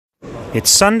It's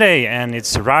Sunday and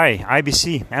it's RAI,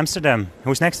 IBC, Amsterdam.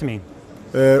 Who's next to me?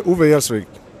 Uwe Gjelsvik.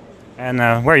 And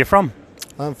where are you from?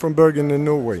 I'm from Bergen in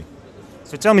Norway.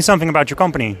 So tell me something about your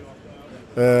company.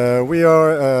 We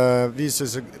are VIS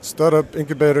is a startup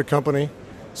incubator company,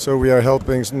 so we are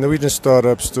helping Norwegian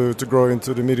startups to grow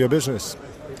into the media business.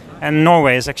 And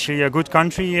Norway is actually a good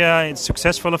country. It's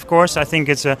successful, of course. I think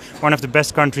it's one of the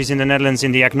best countries in the Netherlands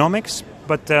in the economics.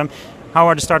 But how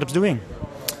are the startups doing?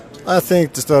 I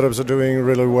think the startups are doing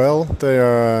really well. They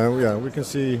are, we can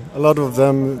see a lot of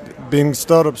them being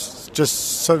startups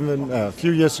just a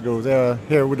few years ago. They are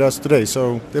here with us today,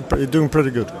 so they're doing pretty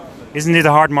good. Isn't it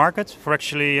a hard market for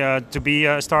actually to be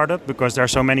a startup because there are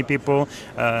so many people?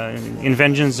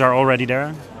 Inventions are already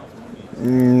there.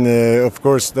 Of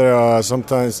course, there are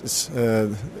sometimes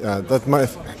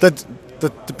that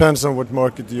depends on what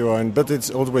market you are in, but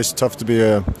it's always tough to be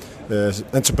an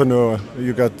entrepreneur.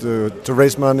 You got to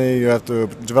raise money, you have to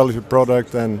develop your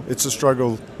product, and it's a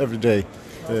struggle every day.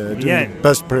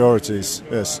 Best priorities,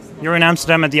 yes. You're in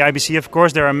Amsterdam at the IBC, of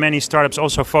course. There are many startups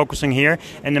also focusing here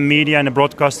in the media and the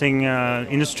broadcasting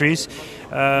industries.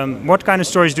 What kind of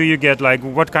stories do you get? Like,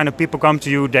 what kind of people come to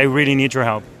you? They really need your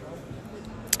help.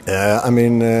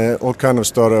 All kind of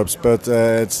startups, but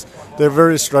they're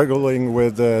very struggling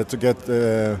with to get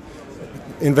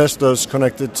investors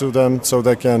connected to them, so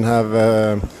they can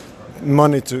have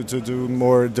money to do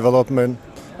more development.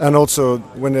 And also,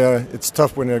 it's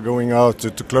tough when they're going out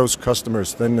to close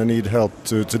customers. Then they need help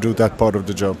to do that part of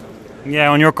the job.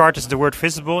 Yeah, on your card is the word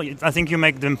visible. I think you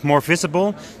make them more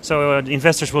visible, so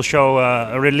investors will show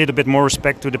a little bit more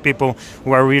respect to the people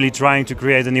who are really trying to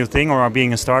create a new thing or are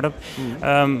being a startup.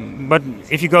 But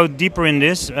if you go deeper in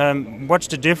this, what's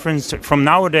the difference from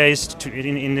nowadays to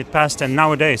in the past and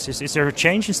nowadays? Is there a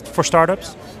change for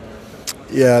startups?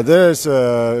 Yeah, there's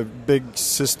a big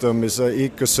system, it's an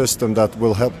ecosystem that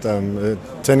will help them.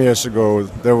 10 years ago,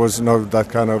 there was no that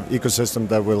kind of ecosystem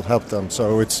that will help them.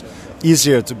 So it's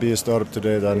easier to be a startup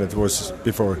today than it was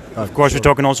before. Of course, we're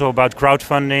talking also about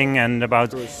crowdfunding and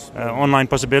about online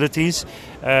possibilities.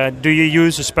 Do you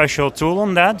use a special tool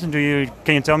on that? Can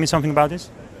you tell me something about this?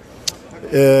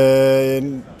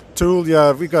 Tool,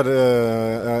 yeah, we got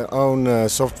our own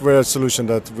software solution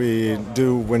that we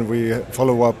do when we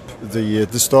follow up the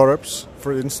startups,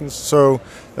 for instance. So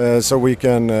we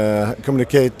can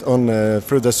communicate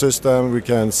through the system. We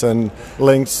can send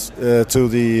links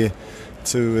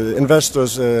to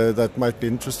investors that might be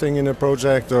interesting in a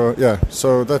project,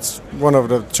 so that's one of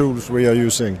the tools we are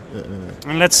using.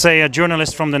 And let's say a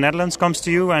journalist from the Netherlands comes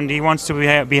to you and he wants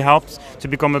to be helped to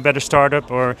become a better startup,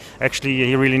 or actually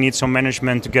he really needs some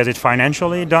management to get it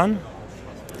financially done.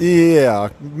 Yeah,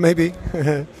 maybe.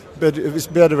 But it's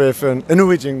better if a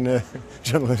Norwegian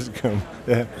journalist comes.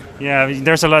 Yeah,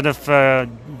 there's a lot of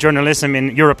journalism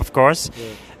in Europe, of course.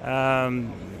 Yeah.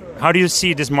 How do you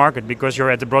see this market? Because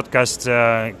you're at the Broadcast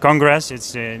Congress.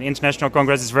 It's an international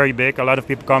congress. It's very big. A lot of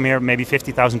people come here, maybe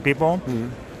 50,000 people.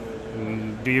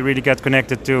 Mm-hmm. Do you really get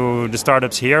connected to the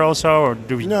startups here also? Or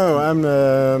do we? No,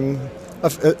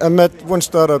 I met one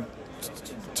startup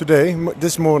today,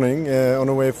 this morning, on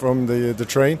the way from the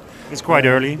train. It's quite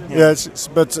early. Yeah,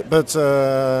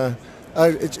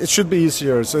 it should be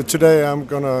easier. So today I'm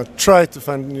gonna try to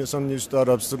find some new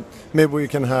startups. Maybe we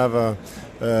can have a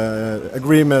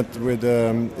agreement with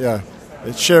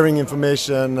sharing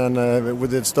information and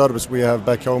with the startups we have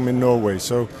back home in Norway.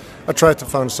 So I try to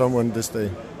find someone this day.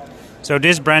 So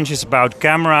this branch is about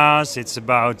cameras. It's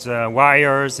about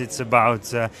wires. It's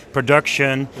about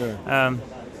production. Yeah.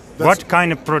 What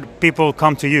kind of people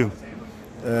come to you?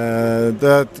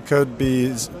 That could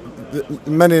be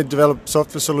many develop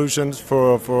software solutions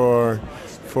for the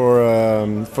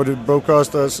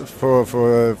broadcasters,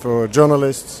 for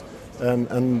journalists,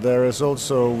 and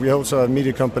we also have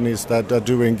media companies that are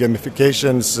doing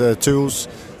gamifications tools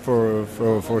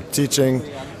for teaching,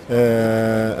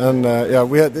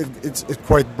 it's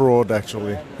quite broad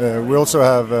actually. We also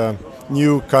have a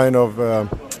new kind of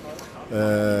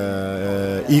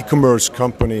e-commerce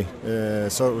company,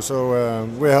 so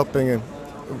we're helping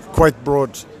quite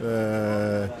broad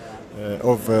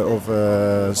of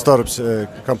startups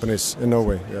companies in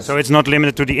Norway. Yes. So it's not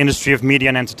limited to the industry of media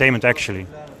and entertainment, actually.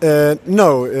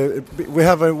 No, we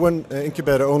have one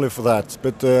incubator only for that.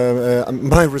 But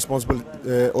my responsibility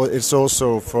is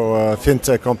also for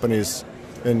fintech companies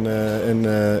in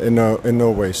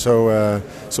Norway. So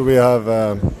we have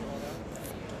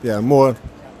more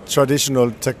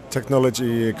traditional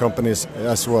technology companies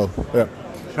as well. Yeah.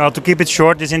 Well, to keep it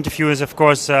short, this interview is, of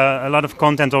course, a lot of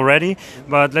content already.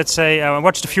 But let's say,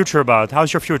 what's the future about?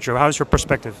 How's your future? How's your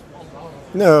perspective?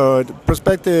 No, the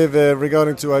perspective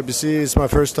regarding to IBC is my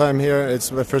first time here.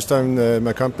 It's my first time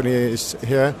my company is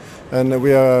here, and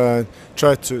we are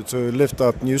trying to lift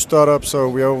up new startups. So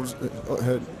we are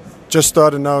just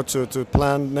started now to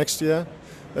plan next year.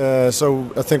 So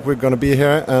I think we're going to be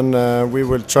here, and we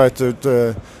will try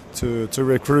to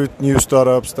recruit new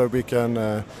startups that we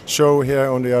can show here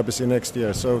on the IBC next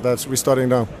year. So we're starting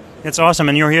now. That's awesome,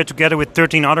 and you're here together with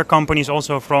 13 other companies,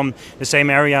 also from the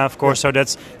same area, of course. Yeah.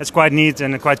 So that's quite neat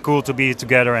and quite cool to be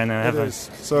together and have it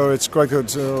is. So it's quite good.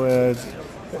 So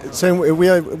same. We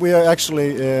are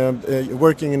actually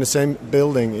working in the same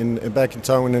building back in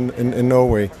town in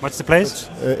Norway. What's the place?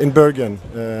 In Bergen,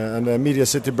 and Media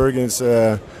City Bergen is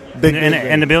big.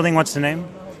 And the building, what's the name?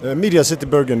 Media City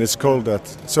Bergen is called that.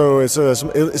 So it's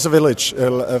a village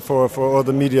for all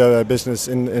the media business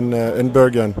in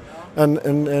Bergen.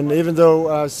 And even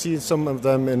though I see some of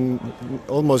them in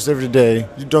almost every day,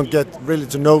 you don't get really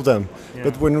to know them. Yeah.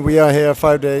 But when we are here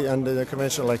 5 days and a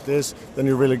convention like this, then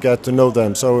you really get to know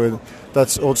them. So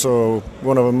that's also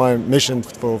one of my missions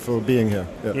for being here.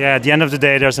 Yeah, at the end of the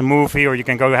day, there's a movie, or you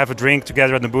can go have a drink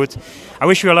together at the booth. I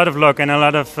wish you a lot of luck and a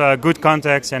lot of good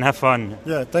contacts, and have fun.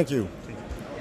 Yeah, thank you.